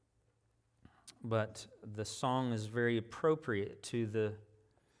but the song is very appropriate to the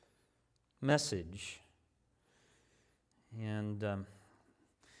message. And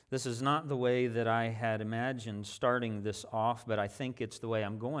this is not the way that I had imagined starting this off, but I think it's the way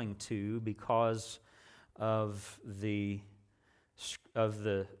I'm going to because of the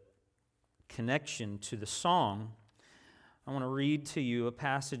connection to the song. I want to read to you a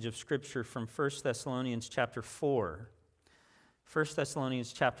passage of Scripture from 1 Thessalonians chapter 4. 1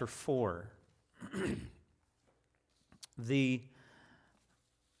 Thessalonians chapter 4. The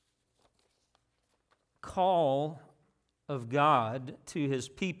call of God to His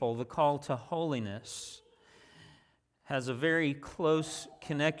people, the call to holiness, has a very close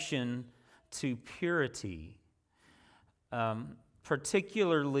connection to purity,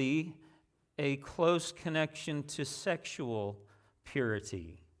 particularly a close connection to sexual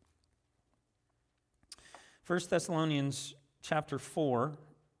purity. 1 Thessalonians chapter 4.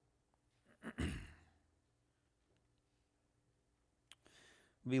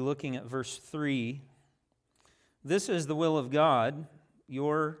 We'll be looking at verse 3. This is the will of God,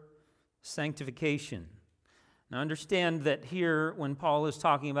 your sanctification. Now understand that here, when Paul is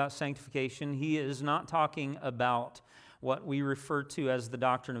talking about sanctification, he is not talking about what we refer to as the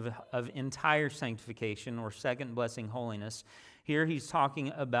doctrine of entire sanctification or second blessing holiness. Here he's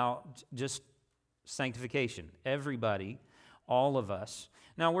talking about just sanctification. Everybody, all of us.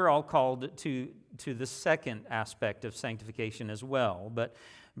 Now we're all called to the second aspect of sanctification as well, but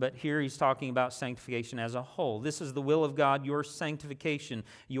here he's talking about sanctification as a whole. This is the will of God, your sanctification,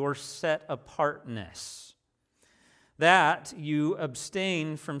 your set-apartness, that you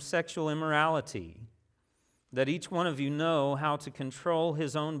abstain from sexual immorality, that each one of you know how to control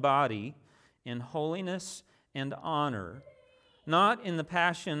his own body in holiness and honor, not in the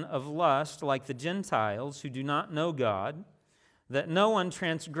passion of lust like the Gentiles who do not know God, that no one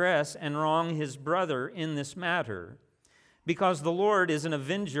transgress and wrong his brother in this matter, because the Lord is an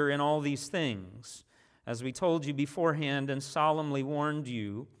avenger in all these things, as we told you beforehand and solemnly warned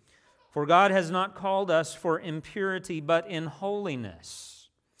you. For God has not called us for impurity, but in holiness.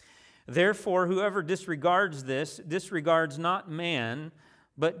 Therefore, whoever disregards this disregards not man,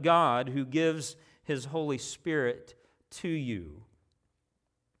 but God, who gives His Holy Spirit to you.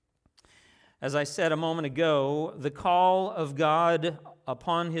 As I said a moment ago, the call of God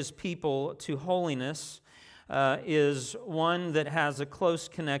upon His people to holiness is one that has a close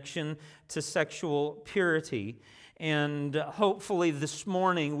connection to sexual purity. And hopefully this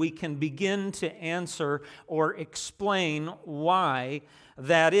morning we can begin to answer or explain why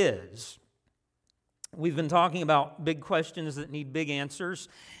that is. We've been talking about big questions that need big answers.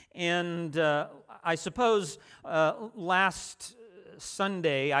 And I suppose last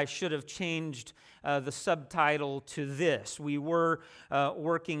Sunday I should have changed the subtitle to this. We were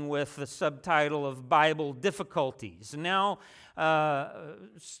working with the subtitle of Bible Difficulties. Now,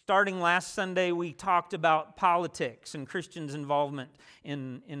 starting last Sunday, we talked about politics and Christians' involvement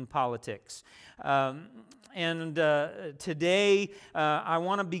in politics. And today, I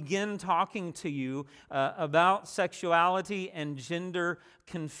want to begin talking to you about sexuality and gender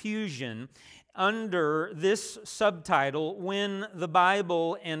confusion under this subtitle, When the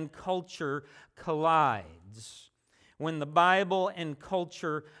Bible and Culture Collides. When the Bible and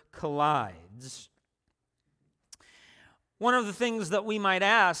culture collides. One of the things that we might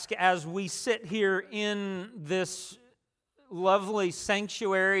ask as we sit here in this lovely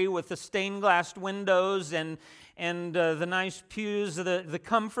sanctuary with the stained glass windows and the nice pews, the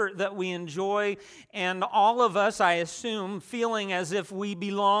comfort that we enjoy, and all of us, I assume, feeling as if we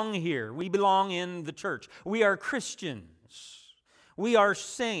belong here. We belong in the church. We are Christians. We are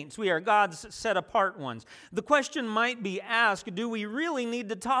saints. We are God's set-apart ones. The question might be asked, do we really need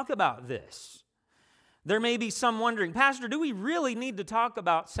to talk about this? There may be some wondering, Pastor, do we really need to talk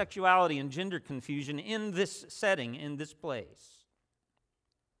about sexuality and gender confusion in this setting, in this place?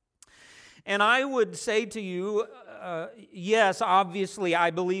 And I would say to you, yes, obviously, I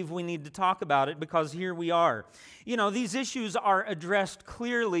believe we need to talk about it because here we are. You know, these issues are addressed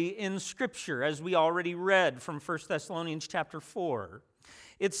clearly in Scripture, as we already read from 1 Thessalonians chapter 4.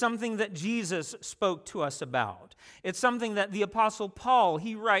 It's something that Jesus spoke to us about. It's something that the Apostle Paul,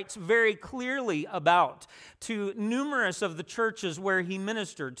 he writes very clearly about to numerous of the churches where he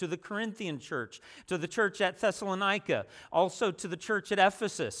ministered, to the Corinthian church, to the church at Thessalonica, also to the church at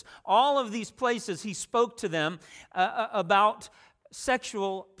Ephesus. All of these places he spoke to them about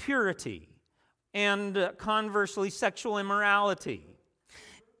sexual purity and conversely sexual immorality.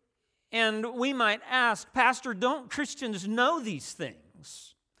 And we might ask, Pastor, don't Christians know these things?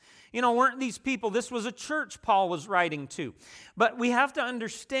 Weren't these people, this was a church Paul was writing to. But we have to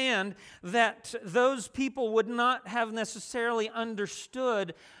understand that those people would not have necessarily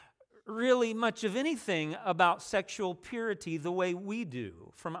understood really much of anything about sexual purity the way we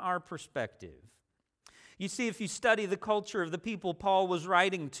do from our perspective. You see, if you study the culture of the people Paul was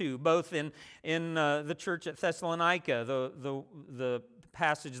writing to, both in the church at Thessalonica, the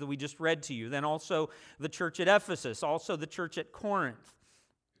passage that we just read to you, then also the church at Ephesus, also the church at Corinth,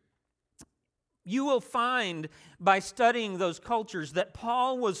 you will find by studying those cultures that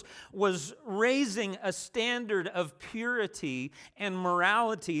Paul was raising a standard of purity and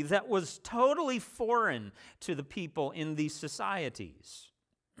morality that was totally foreign to the people in these societies.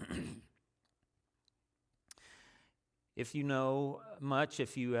 If you know much,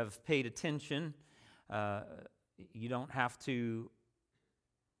 if you have paid attention, you don't have to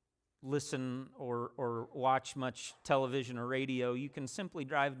listen or watch much television or radio. You can simply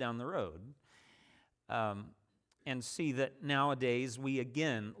drive down the road and see that nowadays we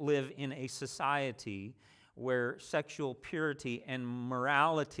again live in a society where sexual purity and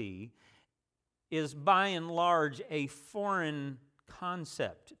morality is by and large a foreign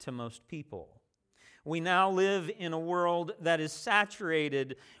concept to most people. We now live in a world that is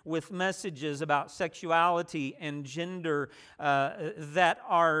saturated with messages about sexuality and gender that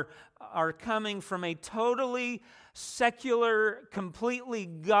are coming from a totally secular, completely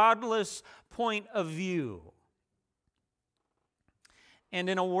godless point of view. And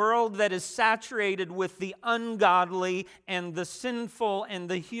in a world that is saturated with the ungodly and the sinful and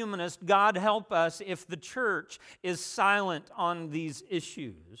the humanist, God help us if the church is silent on these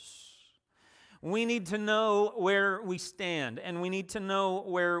issues. We need to know where we stand, and we need to know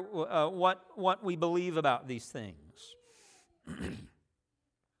what we believe about these things.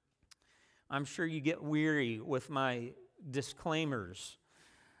 I'm sure you get weary with my disclaimers,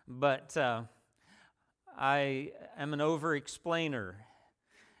 but I am an over-explainer,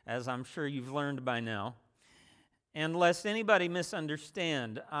 as I'm sure you've learned by now. And lest anybody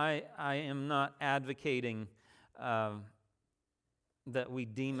misunderstand, I am not advocating that we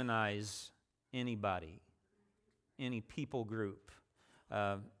demonize anybody, any people group,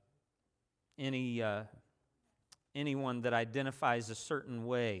 anyone that identifies a certain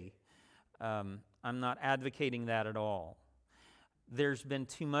way. I'm not advocating that at all. There's been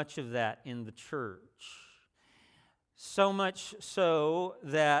too much of that in the church. So much so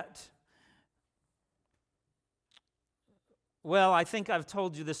that, well, I think I've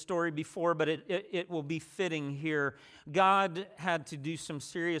told you this story before, but it will be fitting here. God had to do some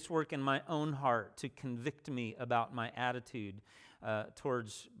serious work in my own heart to convict me about my attitude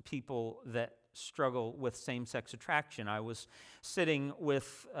towards people that struggle with same-sex attraction. I was sitting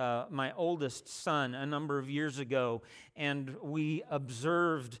with my oldest son a number of years ago, and we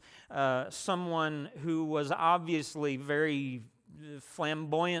observed someone who was obviously very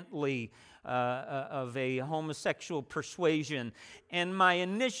flamboyantly of a homosexual persuasion. And my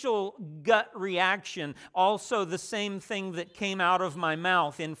initial gut reaction, also the same thing that came out of my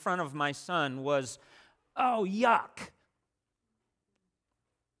mouth in front of my son, was, "Oh, yuck."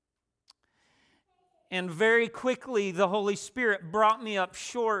 And very quickly, the Holy Spirit brought me up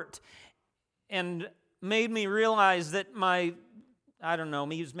short and made me realize that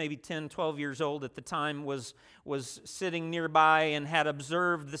he was maybe 10, 12 years old at the time, was sitting nearby and had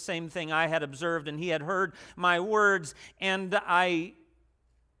observed the same thing I had observed, and he had heard my words, and I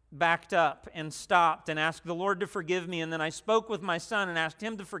backed up and stopped and asked the Lord to forgive me, and then I spoke with my son and asked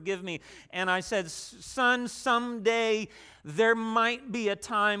him to forgive me, and I said, "Son, someday there might be a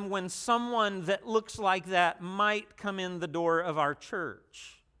time when someone that looks like that might come in the door of our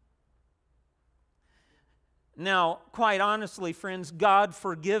church." Now, quite honestly, friends, God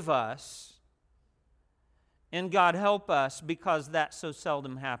forgive us and God help us, because that so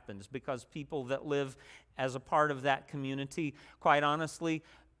seldom happens, because people that live as a part of that community, quite honestly,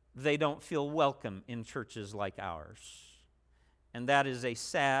 they don't feel welcome in churches like ours. And that is a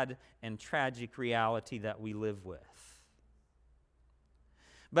sad and tragic reality that we live with.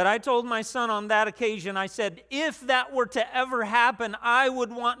 But I told my son on that occasion, I said, if that were to ever happen, I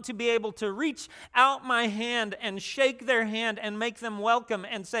would want to be able to reach out my hand and shake their hand and make them welcome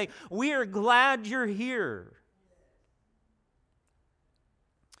and say, "We are glad you're here."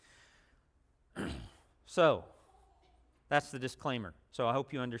 So, that's the disclaimer. So I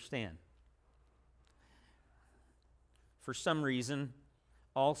hope you understand. For some reason,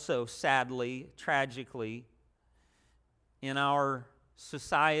 also sadly, tragically, in our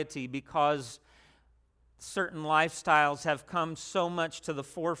society, because certain lifestyles have come so much to the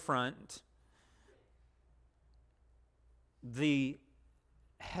forefront, the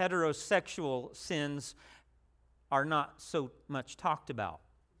heterosexual sins are not so much talked about.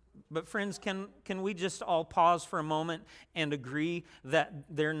 But friends, can we just all pause for a moment and agree that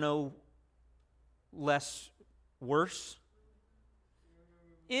they're no less worse?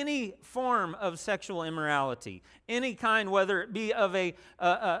 Any form of sexual immorality, any kind, whether it be of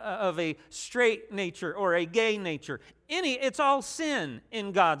a straight nature or a gay nature, it's all sin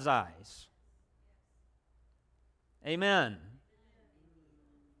in God's eyes. Amen.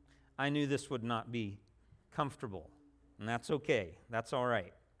 I knew this would not be comfortable, and that's okay. That's all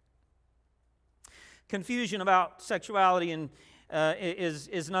right. Confusion about sexuality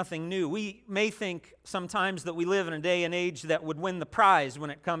is nothing new. We may think sometimes that we live in a day and age that would win the prize when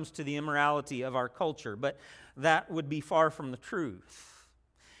it comes to the immorality of our culture, but that would be far from the truth.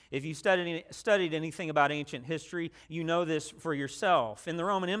 If you studied anything about ancient history, you know this for yourself. In the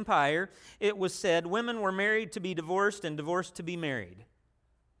Roman Empire, it was said women were married to be divorced and divorced to be married.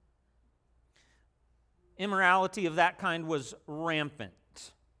 Immorality of that kind was rampant.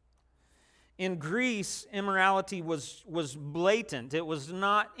 In Greece, immorality was blatant. It was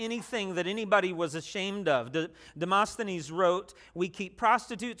not anything that anybody was ashamed of. Demosthenes wrote, "We keep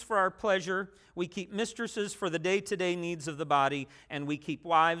prostitutes for our pleasure, we keep mistresses for the day-to-day needs of the body, and we keep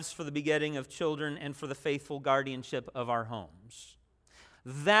wives for the begetting of children and for the faithful guardianship of our homes."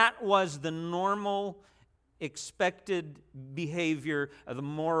 That was the normal, expected behavior of the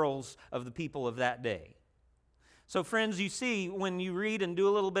morals of the people of that day. So friends, you see, when you read and do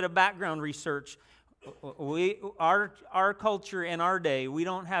a little bit of background research, our culture and our day, we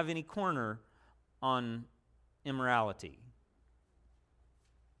don't have any corner on immorality.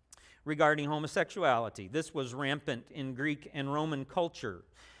 Regarding homosexuality, this was rampant in Greek and Roman culture.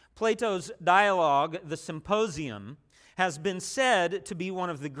 Plato's dialogue, the Symposium, has been said to be one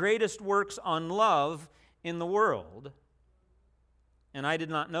of the greatest works on love in the world. And I did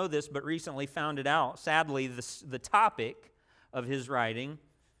not know this, but recently found it out. Sadly, the topic of his writing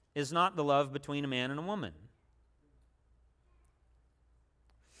is not the love between a man and a woman.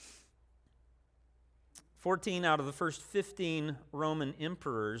 14 out of the first 15 Roman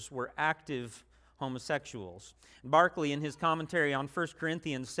emperors were active homosexuals. Barclay, in his commentary on 1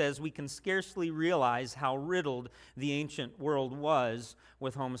 Corinthians, says we can scarcely realize how riddled the ancient world was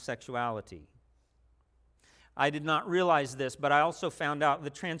with homosexuality. I did not realize this, but I also found out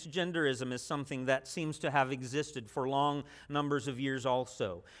that transgenderism is something that seems to have existed for long numbers of years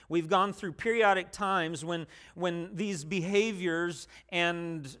also. We've gone through periodic times when these behaviors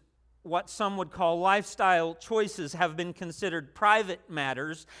and what some would call lifestyle choices have been considered private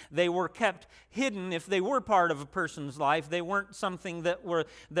matters. They were kept hidden if they were part of a person's life. They weren't something that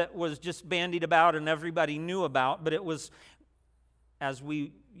was just bandied about and everybody knew about, but it was, as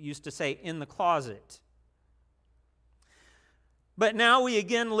we used to say, in the closet. But now we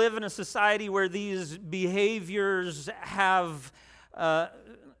again live in a society where these behaviors have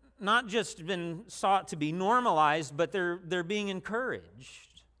not just been sought to be normalized, but they're being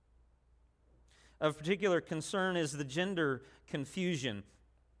encouraged. Of particular concern is the gender confusion.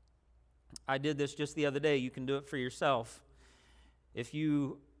 I did this just the other day. You can do it for yourself. If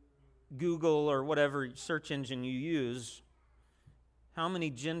you Google or whatever search engine you use, how many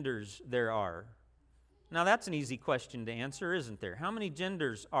genders there are. Now, that's an easy question to answer, isn't there? How many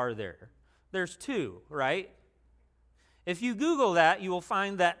genders are there? There's 2, right? If you Google that, you will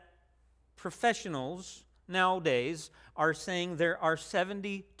find that professionals nowadays are saying there are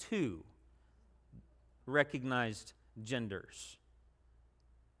 72 recognized genders.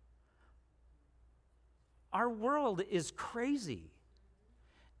 Our world is crazy.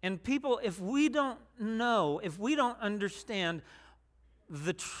 And people, if we don't understand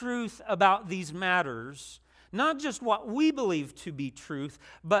the truth about these matters, not just what we believe to be truth,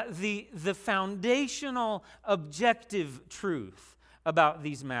 but the foundational objective truth about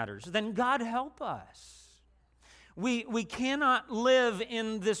these matters, then God help us. We cannot live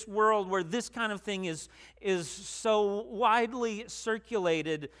in this world where this kind of thing is so widely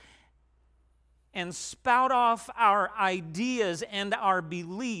circulated and spout off our ideas and our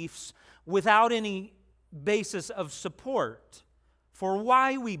beliefs without any basis of support for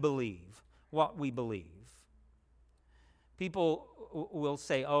why we believe what we believe. People will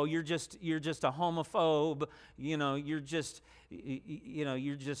say, "Oh, you're just a homophobe. You're just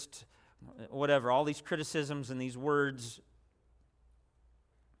whatever." All these criticisms and these words.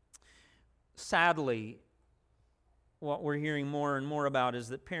 Sadly, what we're hearing more and more about is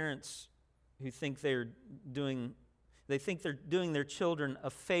that parents who think they're doing their children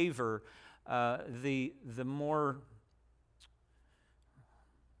a favor, the more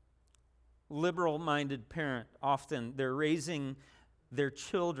liberal-minded parent, often they're raising their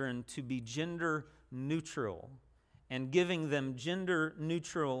children to be gender neutral and giving them gender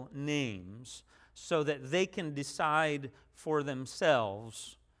neutral names so that they can decide for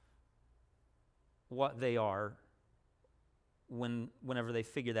themselves what they are whenever they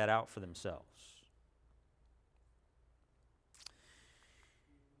figure that out for themselves.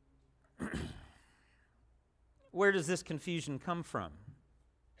 Where does this confusion come from?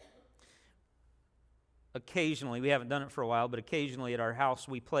 Occasionally, we haven't done it for a while, but occasionally at our house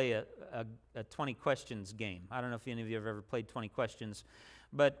we play a 20 questions game. I don't know if any of you have ever played 20 questions,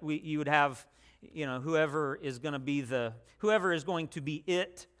 but you would have, whoever is going to be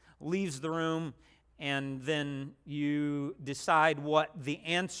it leaves the room, and then you decide what the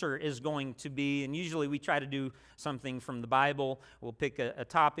answer is going to be. And usually we try to do something from the Bible. We'll pick a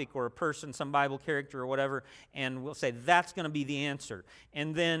topic or a person, some Bible character or whatever, and we'll say that's going to be the answer.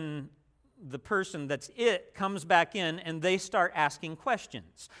 And then the person that's it comes back in and they start asking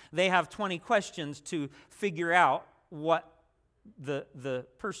questions. They have 20 questions to figure out what the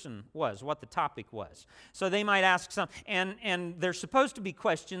person was, what the topic was. So they might ask some, and they're supposed to be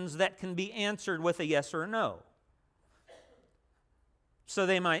questions that can be answered with a yes or a no. So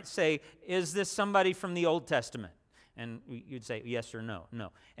they might say, is this somebody from the Old Testament? And you'd say yes or no,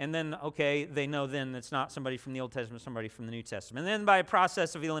 no. And then, okay, they know then it's not somebody from the Old Testament, somebody from the New Testament. And then by a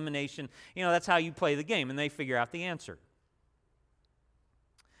process of elimination, that's how you play the game, and they figure out the answer.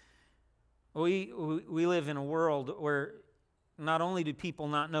 We live in a world where not only do people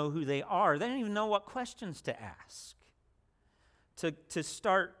not know who they are, they don't even know what questions to ask to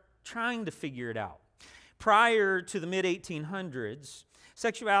start trying to figure it out. Prior to the mid-1800s,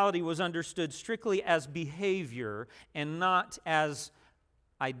 sexuality was understood strictly as behavior and not as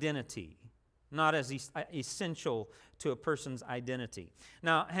identity, not as essential to a person's identity.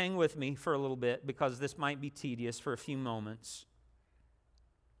 Now, hang with me for a little bit because this might be tedious for a few moments.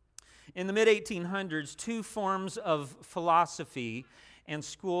 In the mid-1800s, two forms of philosophy and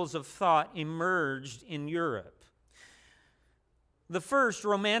schools of thought emerged in Europe. The first,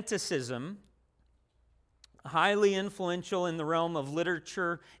 Romanticism, highly influential in the realm of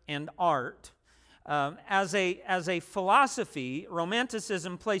literature and art. As a philosophy,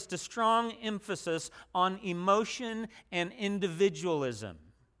 Romanticism placed a strong emphasis on emotion and individualism.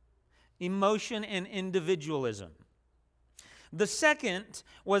 Emotion and individualism. The second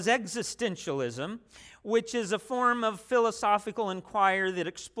was existentialism, which is a form of philosophical inquiry that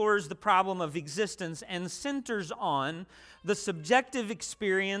explores the problem of existence and centers on the subjective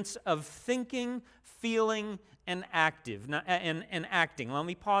experience of thinking, feeling, and acting. Let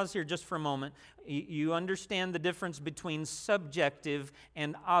me pause here just for a moment. You understand the difference between subjective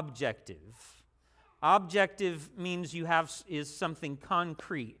and objective. Objective means is something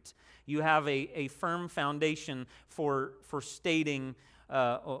concrete. You have a firm foundation for stating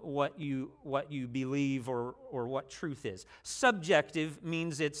what you believe or what truth is. Subjective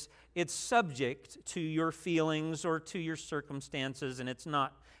means it's subject to your feelings or to your circumstances, and it's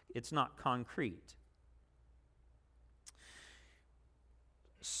not concrete.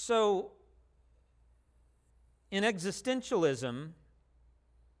 So, in existentialism,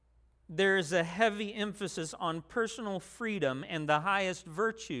 there is a heavy emphasis on personal freedom, and the highest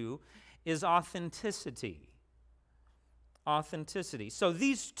virtue is authenticity. Authenticity. So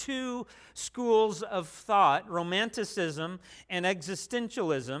these two schools of thought, Romanticism and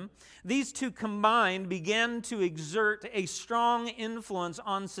existentialism, these two combined began to exert a strong influence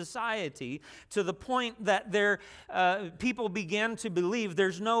on society to the point that people began to believe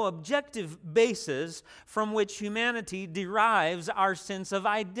there's no objective basis from which humanity derives our sense of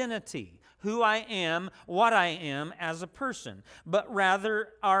identity, who I am, what I am as a person, but rather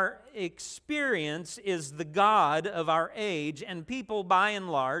our experience is the God of our age, and people by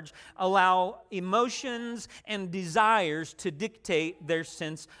and large allow emotions and desires to dictate their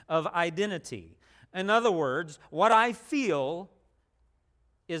sense of identity. In other words, what I feel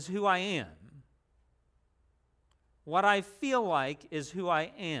is who I am. What I feel like is who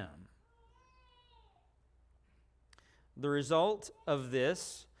I am. The result of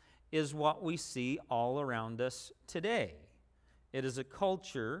this is what we see all around us today. It is a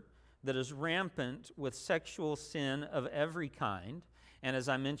culture that is rampant with sexual sin of every kind. And as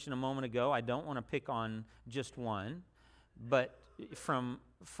I mentioned a moment ago, I don't want to pick on just one, but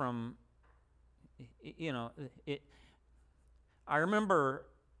I remember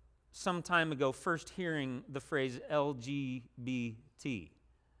some time ago first hearing the phrase LGBT,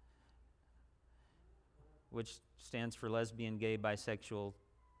 which stands for lesbian, gay, bisexual,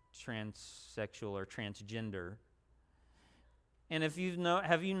 transsexual, or transgender. And have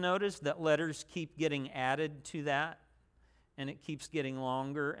you noticed that letters keep getting added to that? and it keeps getting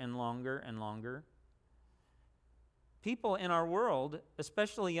longer and longer and longer. People in our world,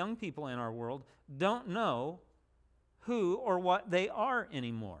 especially young people in our world, don't know who or what they are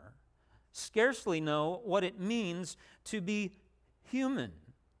anymore. Scarcely know what it means to be human.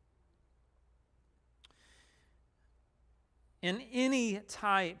 In any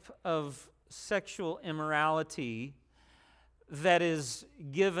type of sexual immorality that is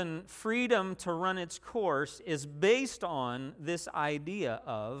given freedom to run its course is based on this idea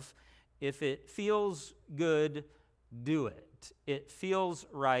of, if it feels good, do it. It feels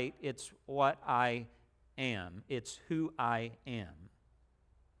right. It's what I am. It's who I am.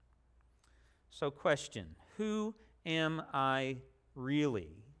 So question, who am I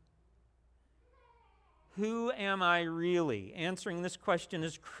really? Who am I really? Answering this question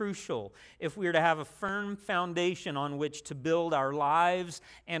is crucial if we are to have a firm foundation on which to build our lives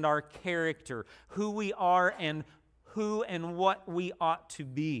and our character, who we are and who and what we ought to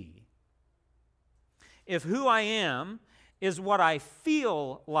be. If who I am is what I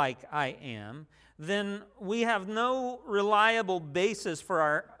feel like I am, then we have no reliable basis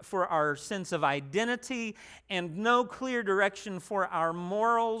for our sense of identity and no clear direction for our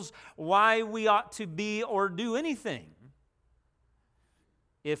morals, why we ought to be or do anything,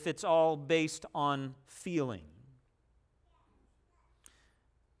 if it's all based on feeling.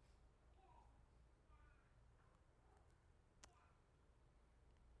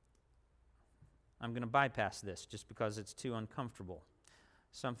 I'm going to bypass this just because it's too uncomfortable.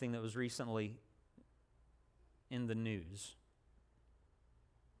 Something that was recently in the news.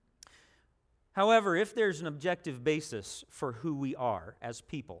 However, if there's an objective basis for who we are as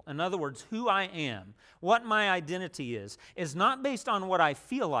people, in other words, who I am, what my identity is not based on what I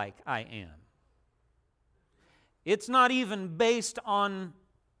feel like I am. It's not even based on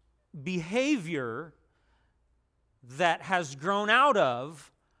behavior that has grown out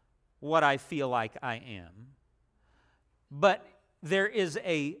of what I feel like I am. But there is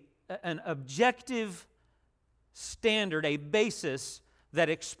an objective standard, a basis that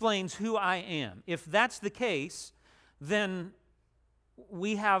explains who I am. If that's the case, then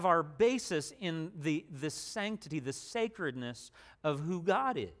we have our basis in the sanctity, the sacredness of who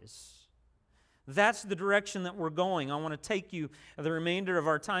God is. That's the direction that we're going. I want to take you the remainder of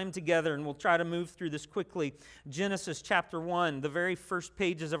our time together, and we'll try to move through this quickly. Genesis chapter 1, the very first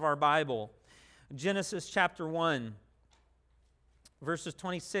pages of our Bible. Genesis chapter 1, verses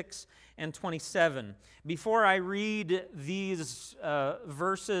 26 and 27. Before I read these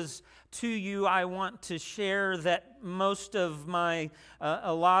verses to you, I want to share that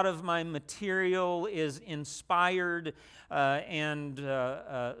a lot of my material is inspired and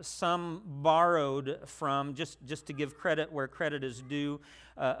some borrowed from, just to give credit where credit is due,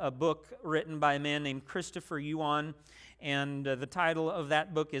 a book written by a man named Christopher Yuan, and the title of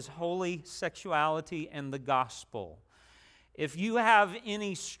that book is Holy Sexuality and the Gospel. If you have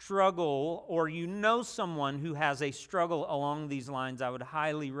any struggle or you know someone who has a struggle along these lines, I would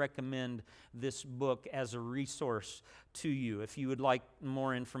highly recommend this book as a resource to you. If you would like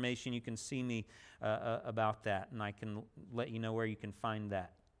more information, you can see me about that, and I can let you know where you can find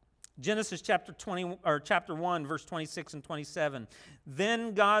that. Genesis chapter 1, verse 26 and 27.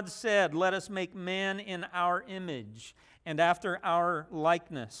 Then God said, "Let us make man in our image and after our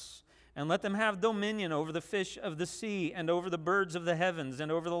likeness, and let them have dominion over the fish of the sea, and over the birds of the heavens, and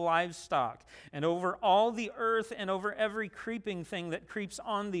over the livestock, and over all the earth, and over every creeping thing that creeps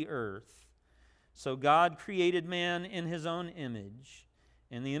on the earth." So God created man in his own image.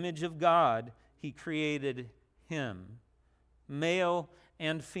 In the image of God, he created him. Male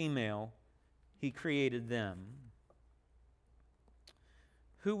and female, he created them.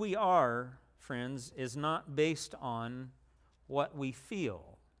 Who we are, friends, is not based on what we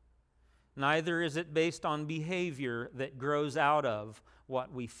feel. Neither is it based on behavior that grows out of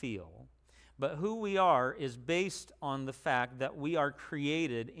what we feel. But who we are is based on the fact that we are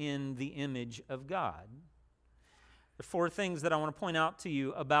created in the image of God. There are four things that I want to point out to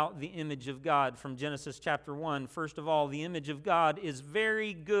you about the image of God from Genesis chapter 1. First of all, the image of God is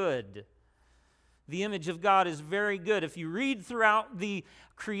very good. The image of God is very good. If you read throughout the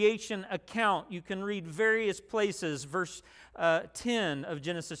creation account, you can read various places. Verse 10 of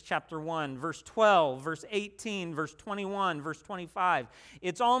Genesis chapter 1, verse 12, verse 18, verse 21, verse 25.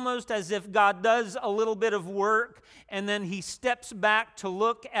 It's almost as if God does a little bit of work and then he steps back to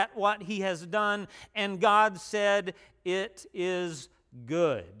look at what he has done, and God said, "It is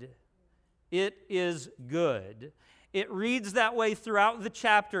good." It is good. It reads that way throughout the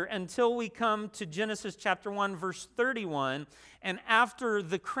chapter until we come to Genesis chapter 1, verse 31. And after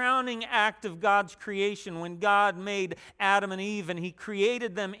the crowning act of God's creation, when God made Adam and Eve and He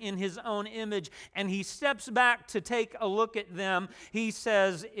created them in His own image, and He steps back to take a look at them, He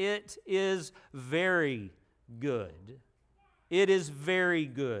says, "It is very good." It is very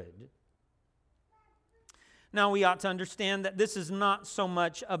good. Now, we ought to understand that this is not so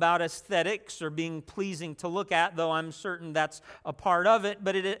much about aesthetics or being pleasing to look at, though I'm certain that's a part of it,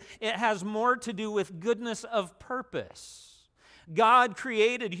 but it has more to do with goodness of purpose. God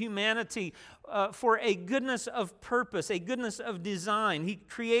created humanity for a goodness of purpose, a goodness of design. He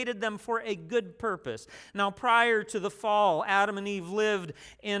created them for a good purpose. Now, prior to the fall, Adam and Eve lived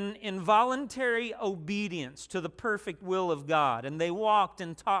in voluntary obedience to the perfect will of God, and they walked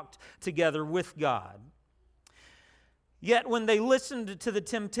and talked together with God. Yet when they listened to the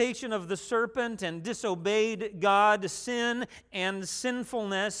temptation of the serpent and disobeyed God, sin and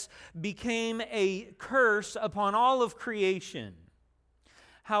sinfulness became a curse upon all of creation.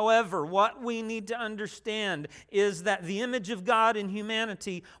 However, what we need to understand is that the image of God in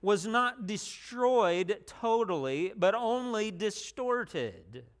humanity was not destroyed totally, but only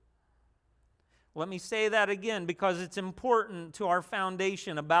distorted. Let me say that again because it's important to our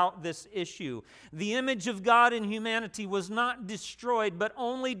foundation about this issue. The image of God in humanity was not destroyed, but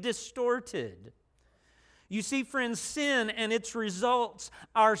only distorted. You see, friends, sin and its results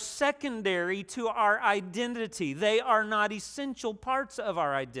are secondary to our identity. They are not essential parts of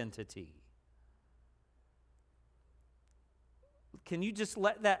our identity. Can you just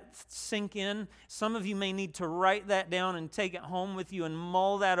let that sink in? Some of you may need to write that down and take it home with you and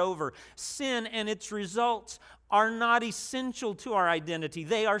mull that over. Sin and its results are not essential to our identity.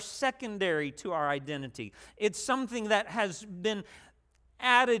 They are secondary to our identity. It's something that has been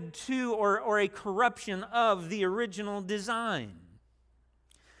added to or a corruption of the original design.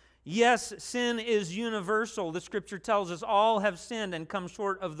 Yes, sin is universal. The Scripture tells us all have sinned and come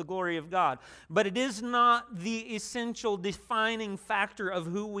short of the glory of God. But it is not the essential defining factor of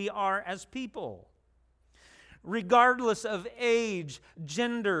who we are as people. Regardless of age,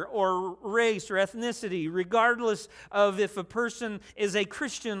 gender, or race or ethnicity, regardless of if a person is a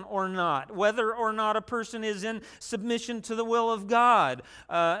Christian or not, whether or not a person is in submission to the will of God,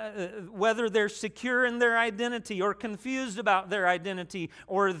 whether they're secure in their identity or confused about their identity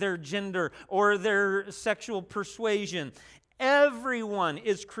or their gender or their sexual persuasion, everyone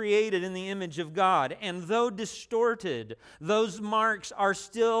is created in the image of God, and though distorted, those marks are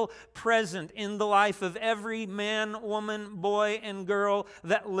still present in the life of every man, woman, boy, and girl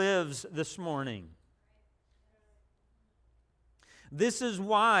that lives this morning. This is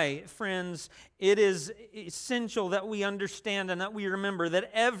why, friends, it is essential that we understand and that we remember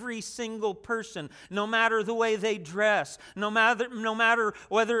that every single person, no matter the way they dress, no matter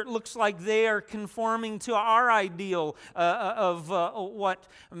whether it looks like they are conforming to our ideal of what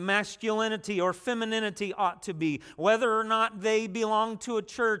masculinity or femininity ought to be, whether or not they belong to a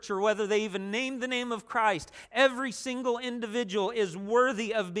church or whether they even name the name of Christ, every single individual is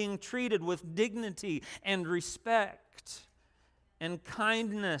worthy of being treated with dignity and respect and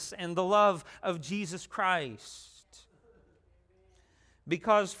kindness and the love of Jesus Christ.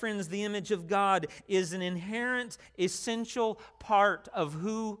 Because, friends, the image of God is an inherent, essential part of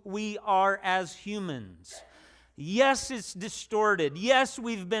who we are as humans. Yes, it's distorted. Yes,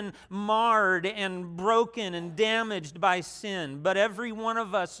 we've been marred and broken and damaged by sin, but every one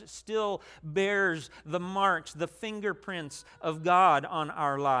of us still bears the marks, the fingerprints of God on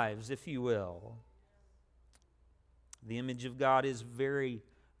our lives, if you will. The image of God is very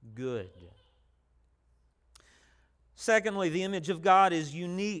good. Secondly, the image of God is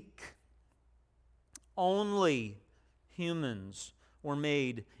unique. Only humans were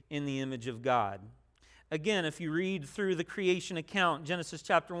made in the image of God. Again, if you read through the creation account, Genesis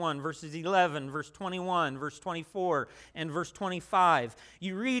chapter 1, verses 11, verse 21, verse 24, and verse 25,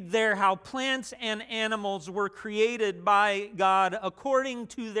 you read there how plants and animals were created by God according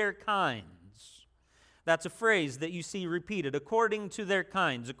to their kinds. That's a phrase that you see repeated, according to their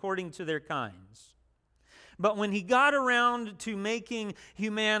kinds, according to their kinds. But when He got around to making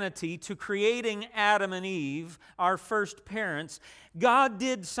humanity, to creating Adam and Eve, our first parents, God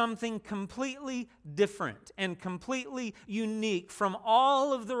did something completely different and completely unique from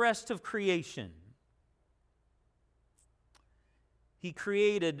all of the rest of creation. He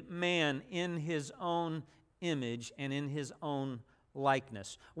created man in His own image and in His own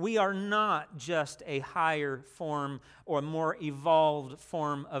likeness. We are not just a higher form or more evolved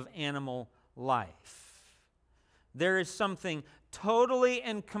form of animal life. There is something totally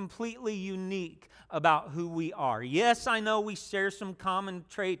and completely unique about who we are. Yes, I know we share some common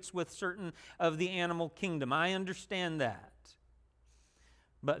traits with certain of the animal kingdom. I understand that.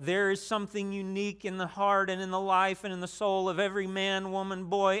 But there is something unique in the heart and in the life and in the soul of every man, woman,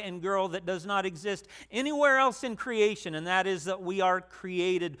 boy, and girl that does not exist anywhere else in creation, and that is that we are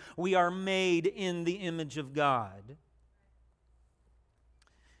created, we are made in the image of God.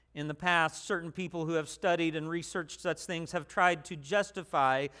 In the past, certain people who have studied and researched such things have tried to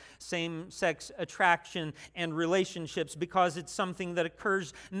justify same-sex attraction and relationships because it's something that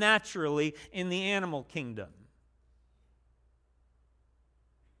occurs naturally in the animal kingdom.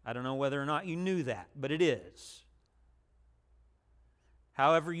 I don't know whether or not you knew that, but it is.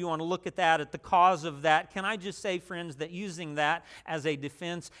 However you want to look at that, at the cause of that, can I just say, friends, that using that as a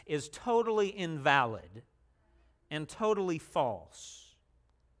defense is totally invalid and totally false.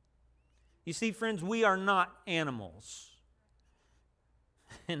 You see, friends, we are not animals,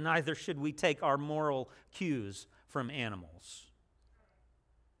 and neither should we take our moral cues from animals.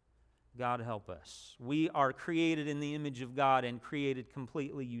 God help us. We are created in the image of God and created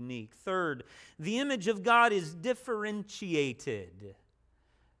completely unique. Third, the image of God is differentiated.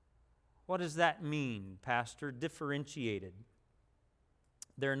 What does that mean, Pastor? Differentiated.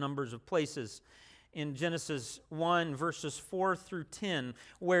 There are numbers of places in Genesis 1, verses 4 through 10,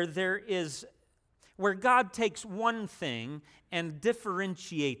 where God takes one thing and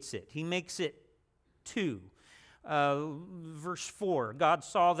differentiates it. He makes it two. Verse 4, God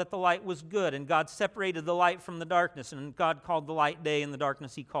saw that the light was good, and God separated the light from the darkness, and God called the light day, and the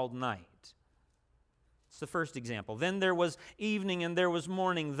darkness He called night. It's the first example. Then there was evening, and there was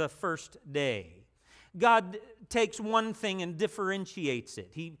morning the first day. God takes one thing and differentiates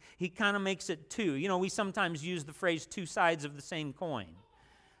it. He kind of makes it two. You know, we sometimes use the phrase two sides of the same coin.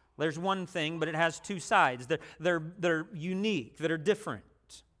 There's one thing, but it has two sides. They're unique, that are different.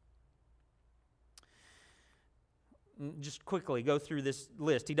 Just quickly go through this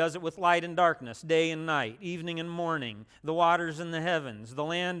list. He does it with light and darkness, day and night, evening and morning, the waters and the heavens, the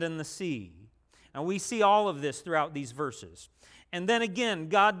land and the sea. Now we see all of this throughout these verses. And then again,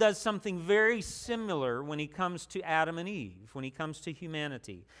 God does something very similar when He comes to Adam and Eve, when He comes to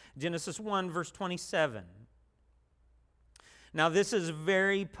humanity. Genesis 1, verse 27. Now this is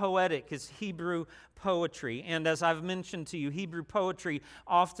very poetic. It's Hebrew poetry. And as I've mentioned to you, Hebrew poetry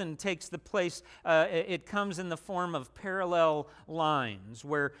often takes the place, it comes in the form of parallel lines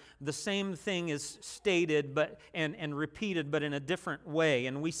where the same thing is stated and repeated but in a different way.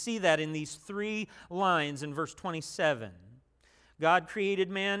 And we see that in these three lines in verse 27. God created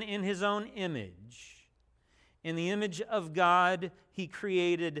man in His own image. In the image of God, He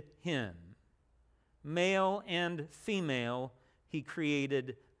created him. Male and female, He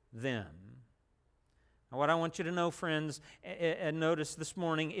created them. Now, what I want you to know, friends, and notice this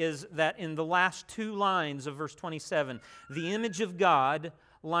morning is that in the last two lines of verse 27, the image of God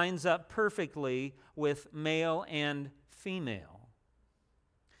lines up perfectly with male and female.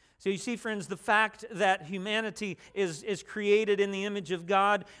 So you see, friends, the fact that humanity is created in the image of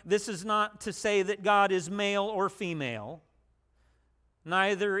God, this is not to say that God is male or female.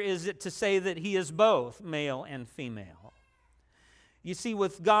 Neither is it to say that He is both male and female. You see,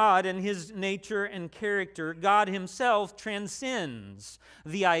 with God and His nature and character, God Himself transcends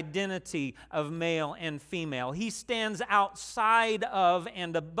the identity of male and female. He stands outside of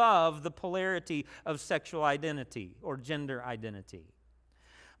and above the polarity of sexual identity or gender identity.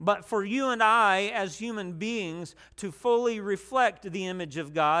 But for you and I, as human beings, to fully reflect the image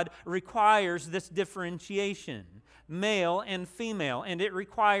of God requires this differentiation. Male and female, and it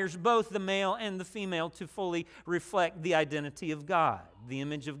requires both the male and the female to fully reflect the identity of God. The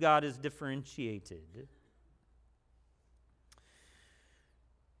image of God is differentiated.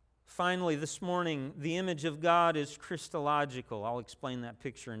 Finally, this morning, the image of God is Christological. I'll explain that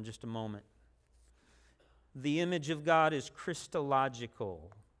picture in just a moment. The image of God is Christological.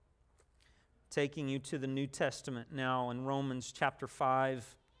 Taking you to the New Testament now in Romans chapter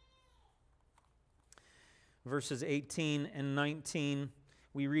 5. Verses 18 and 19,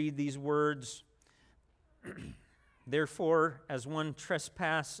 we read these words, Therefore, as one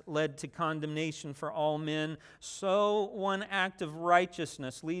trespass led to condemnation for all men, so one act of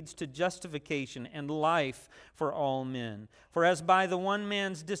righteousness leads to justification and life for all men. For as by the one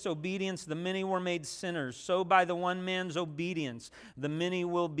man's disobedience the many were made sinners, so by the one man's obedience the many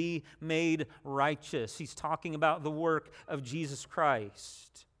will be made righteous. He's talking about the work of Jesus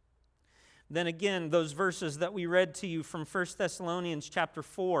Christ. Then again, those verses that we read to you from 1 Thessalonians chapter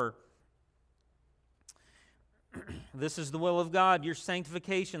 4, This is the will of God, your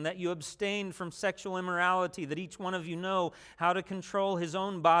sanctification, that you abstain from sexual immorality, that each one of you know how to control his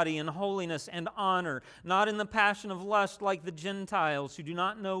own body in holiness and honor, not in the passion of lust like the Gentiles who do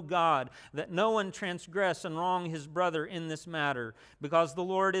not know God, that no one transgress and wrong his brother in this matter, because the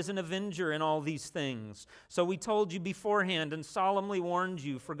Lord is an avenger in all these things. So we told you beforehand and solemnly warned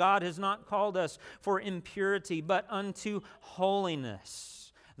you, for God has not called us for impurity, but unto holiness.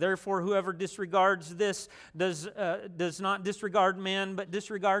 Therefore, whoever disregards this does not disregard man, but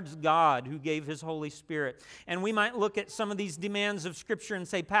disregards God who gave his Holy Spirit. And we might look at some of these demands of Scripture and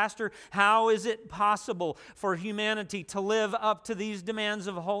say, Pastor, how is it possible for humanity to live up to these demands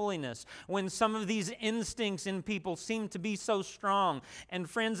of holiness when some of these instincts in people seem to be so strong? And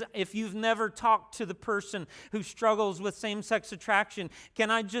friends, if you've never talked to the person who struggles with same-sex attraction,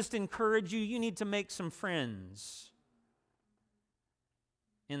 can I just encourage you, you need to make some friends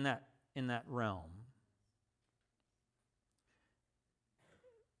in that realm.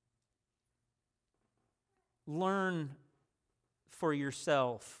 Learn for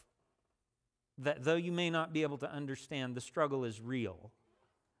yourself that though you may not be able to understand, the struggle is real.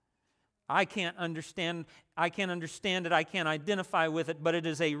 I can't understand it, I can't identify with it, but it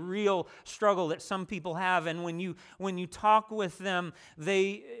is a real struggle that some people have. And when you talk with them,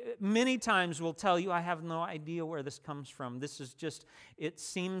 they many times will tell you, I have no idea where this comes from. This is just, it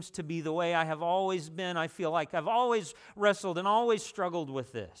seems to be the way I have always been. I feel like I've always wrestled and always struggled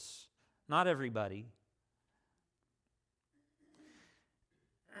with this. Not everybody.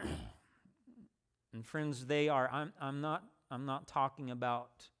 And friends, I'm not talking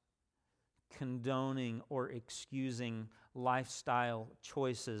about condoning or excusing lifestyle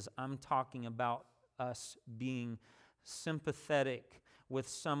choices. I'm talking about us being sympathetic with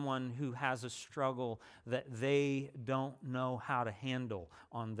someone who has a struggle that they don't know how to handle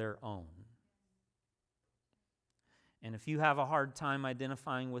on their own. And if you have a hard time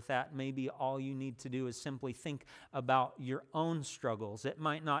identifying with that, maybe all you need to do is simply think about your own struggles. It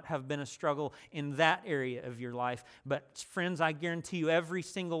might not have been a struggle in that area of your life, but friends, I guarantee you every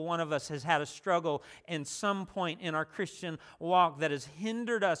single one of us has had a struggle in some point in our Christian walk that has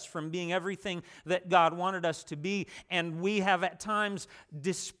hindered us from being everything that God wanted us to be. And we have at times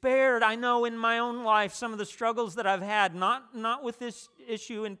despaired. I know in my own life some of the struggles that I've had, not with this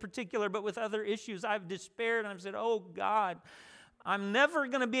issue in particular, but with other issues, I've despaired and I've said, oh God, I'm never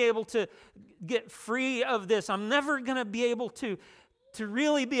going to be able to get free of this. I'm never going to be able to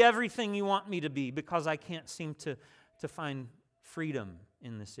really be everything you want me to be because I can't seem to find freedom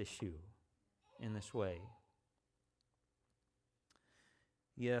in this issue, in this way.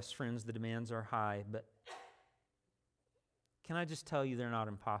 Yes, friends, the demands are high, but can I just tell you they're not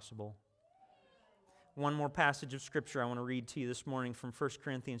impossible? One more passage of Scripture I want to read to you this morning from 1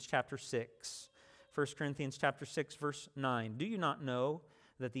 Corinthians chapter 6. 1 Corinthians chapter 6, verse 9. Do you not know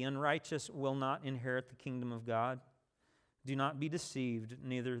that the unrighteous will not inherit the kingdom of God? Do not be deceived,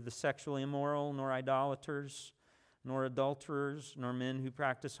 neither the sexually immoral, nor idolaters, nor adulterers, nor men who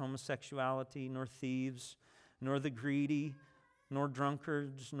practice homosexuality, nor thieves, nor the greedy, nor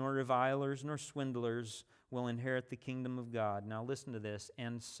drunkards, nor revilers, nor swindlers will inherit the kingdom of God. Now listen to this.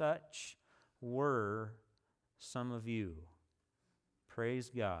 And such were some of you. Praise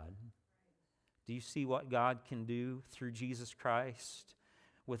God. Do you see what God can do through Jesus Christ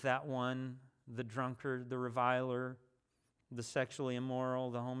with that one, the drunkard, the reviler, the sexually immoral,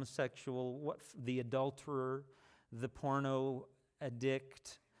 the homosexual, the adulterer, the porno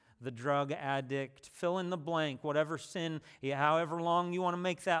addict, the drug addict, fill in the blank, whatever sin, however long you want to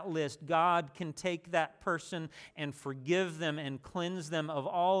make that list, God can take that person and forgive them and cleanse them of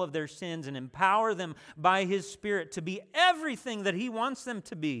all of their sins and empower them by His Spirit to be everything that He wants them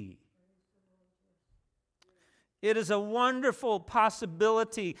to be. It is a wonderful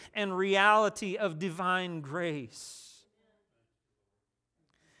possibility and reality of divine grace.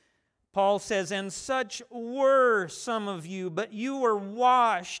 Paul says, and such were some of you, but you were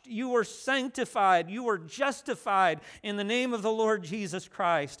washed, you were sanctified, you were justified in the name of the Lord Jesus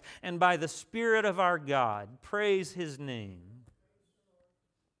Christ and by the Spirit of our God. Praise His name.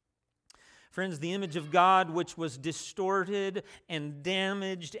 Friends, the image of God, which was distorted and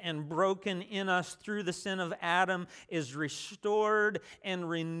damaged and broken in us through the sin of Adam, is restored and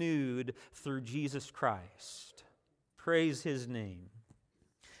renewed through Jesus Christ. Praise His name.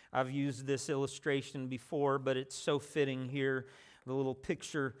 I've used this illustration before, but it's so fitting here. The little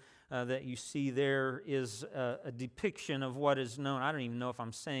picture that you see there is a depiction of what is known, I don't even know if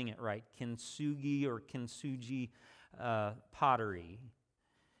I'm saying it right, kintsugi or kintsugi pottery.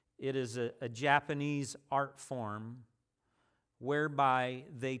 It is a Japanese art form whereby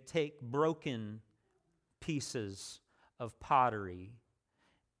they take broken pieces of pottery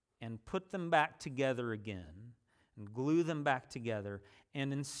and put them back together again and glue them back together.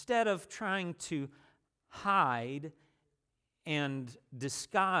 And instead of trying to hide and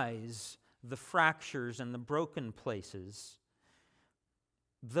disguise the fractures and the broken places,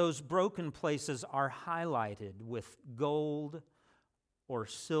 those broken places are highlighted with gold or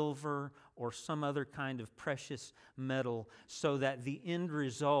silver or some other kind of precious metal, so that the end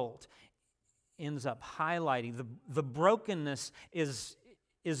result ends up highlighting. The brokenness is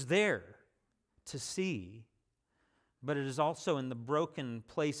there to see, but it is also in the broken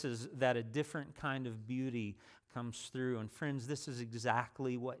places that a different kind of beauty comes through. And friends, this is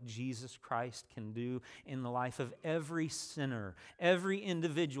exactly what Jesus Christ can do in the life of every sinner, every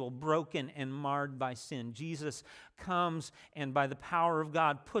individual broken and marred by sin. Jesus comes and by the power of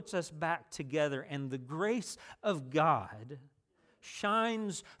God puts us back together, and the grace of God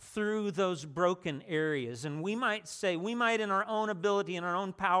shines through those broken areas. And we might say, we might in our own ability and our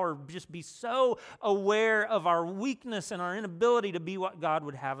own power just be so aware of our weakness and our inability to be what God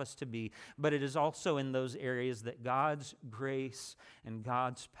would have us to be. But it is also in those areas that God's grace and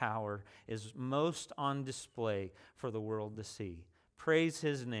God's power is most on display for the world to see. Praise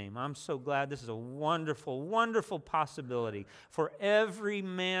His name. I'm so glad this is a wonderful, wonderful possibility for every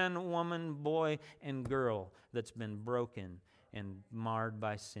man, woman, boy, and girl that's been broken and marred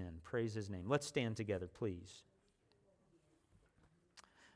by sin. Praise His name. Let's stand together, please.